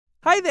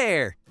Hi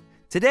there!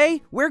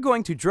 Today, we're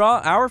going to draw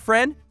our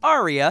friend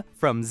Aria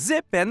from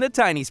Zip and the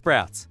Tiny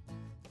Sprouts.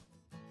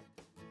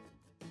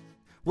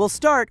 We'll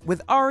start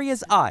with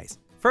Aria's eyes,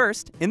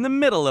 first in the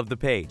middle of the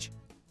page.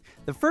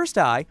 The first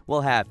eye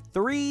will have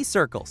 3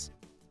 circles.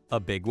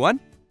 A big one,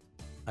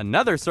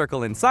 another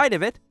circle inside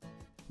of it,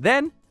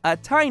 then a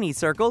tiny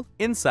circle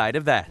inside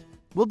of that.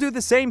 We'll do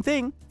the same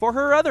thing for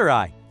her other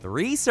eye.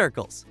 3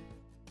 circles.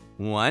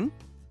 1,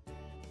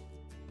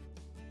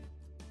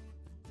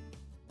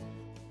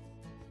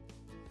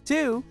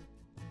 2,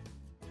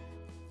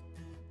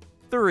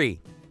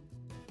 3.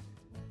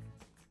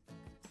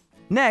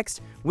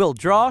 Next, we'll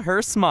draw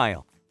her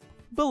smile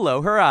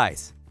below her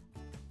eyes.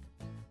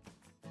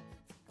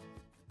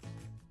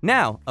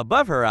 Now,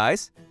 above her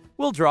eyes,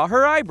 we'll draw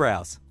her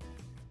eyebrows.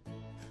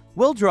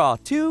 We'll draw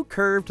 2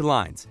 curved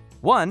lines,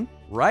 one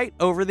right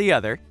over the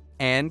other,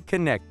 and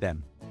connect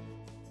them.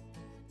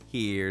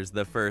 Here's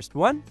the first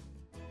one.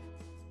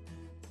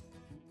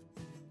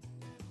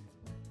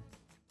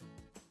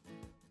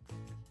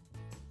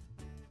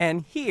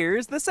 And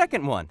here's the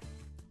second one.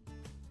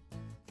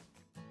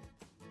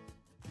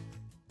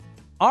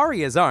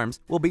 Aria's arms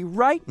will be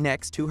right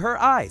next to her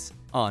eyes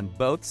on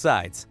both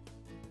sides.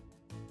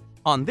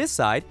 On this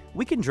side,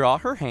 we can draw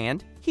her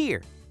hand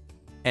here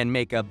and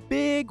make a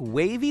big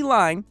wavy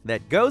line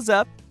that goes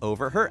up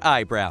over her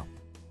eyebrow.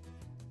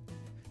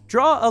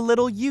 Draw a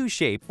little U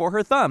shape for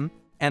her thumb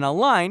and a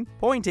line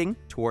pointing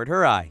toward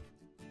her eye.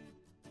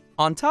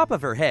 On top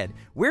of her head,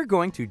 we're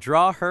going to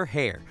draw her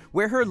hair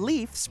where her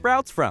leaf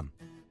sprouts from.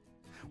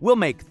 We'll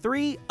make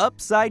 3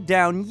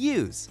 upside-down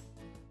U's.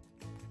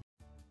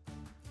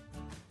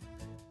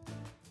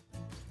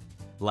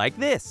 Like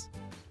this.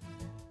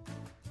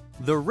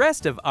 The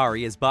rest of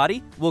Aria's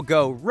body will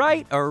go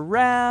right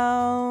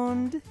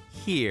around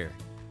here.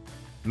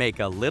 Make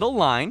a little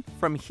line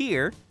from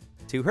here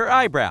to her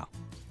eyebrow.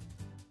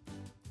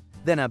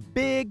 Then a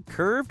big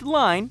curved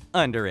line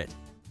under it.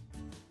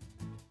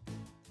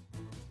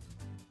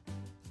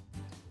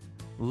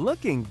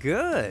 Looking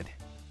good.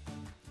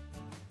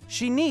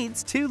 She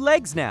needs 2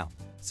 legs now,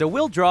 so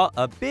we'll draw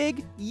a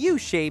big U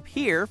shape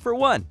here for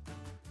one.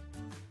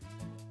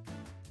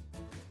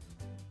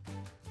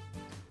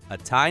 A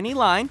tiny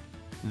line,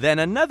 then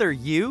another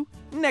U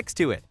next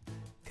to it,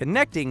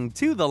 connecting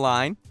to the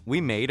line we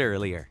made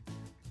earlier.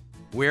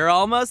 We're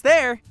almost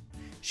there.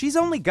 She's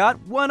only got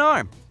 1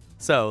 arm,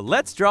 so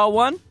let's draw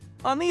one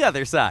on the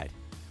other side.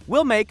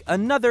 We'll make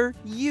another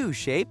U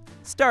shape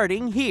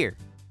starting here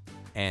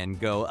and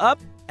go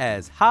up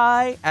as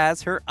high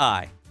as her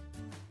eye.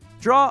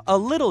 Draw a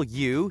little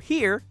U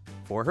here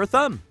for her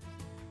thumb.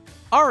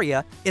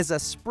 Aria is a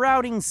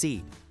sprouting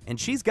seed, and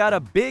she's got a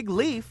big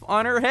leaf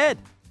on her head.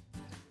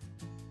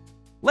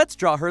 Let's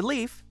draw her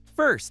leaf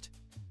first.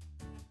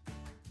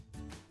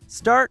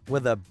 Start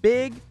with a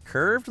big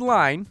curved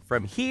line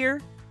from here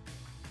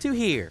to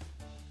here.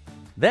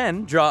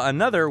 Then draw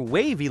another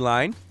wavy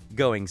line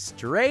going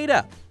straight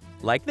up,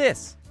 like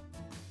this.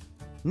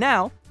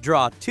 Now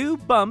draw 2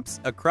 bumps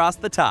across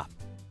the top.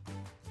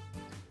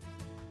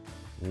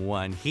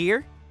 One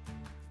here,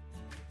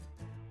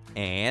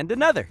 and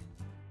another.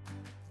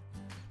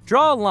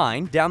 Draw a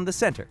line down the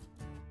center.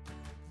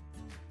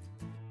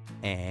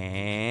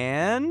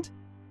 And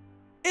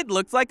it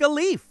looks like a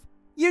leaf.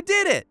 You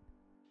did it!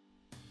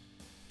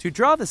 To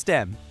draw the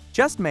stem,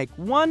 just make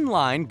 1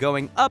 line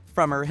going up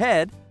from her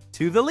head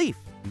to the leaf,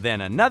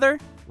 then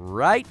another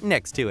right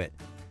next to it.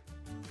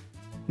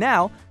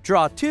 Now,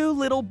 draw 2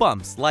 little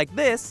bumps like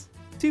this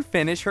to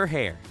finish her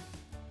hair.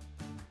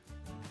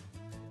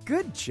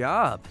 Good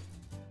job!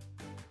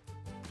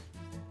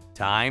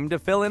 Time to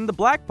fill in the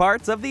black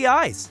parts of the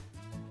eyes.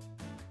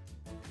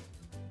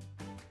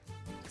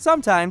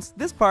 Sometimes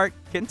this part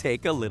can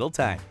take a little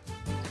time.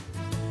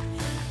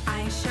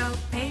 I show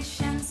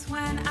patience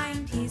when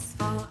I'm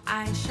peaceful.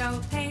 I show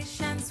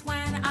patience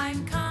when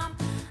I'm calm.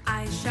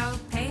 I show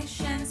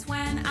patience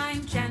when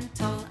I'm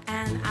gentle,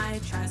 and I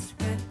trust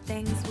good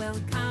things will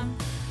come.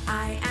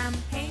 I am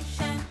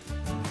patient.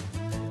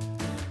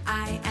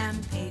 I am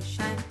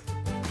patient.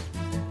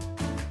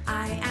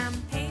 I am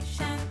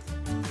patient.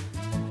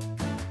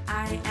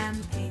 I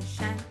am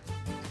patient.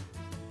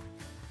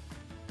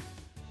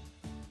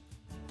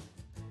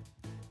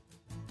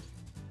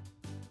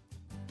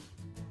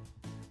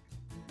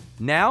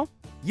 Now,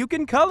 you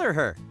can color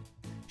her.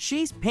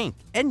 She's pink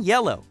and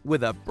yellow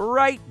with a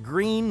bright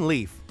green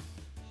leaf.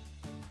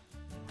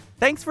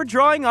 Thanks for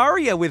drawing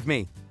Aria with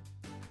me.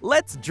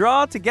 Let's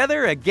draw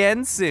together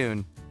again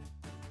soon.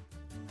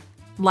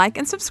 Like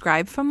and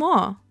subscribe for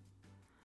more.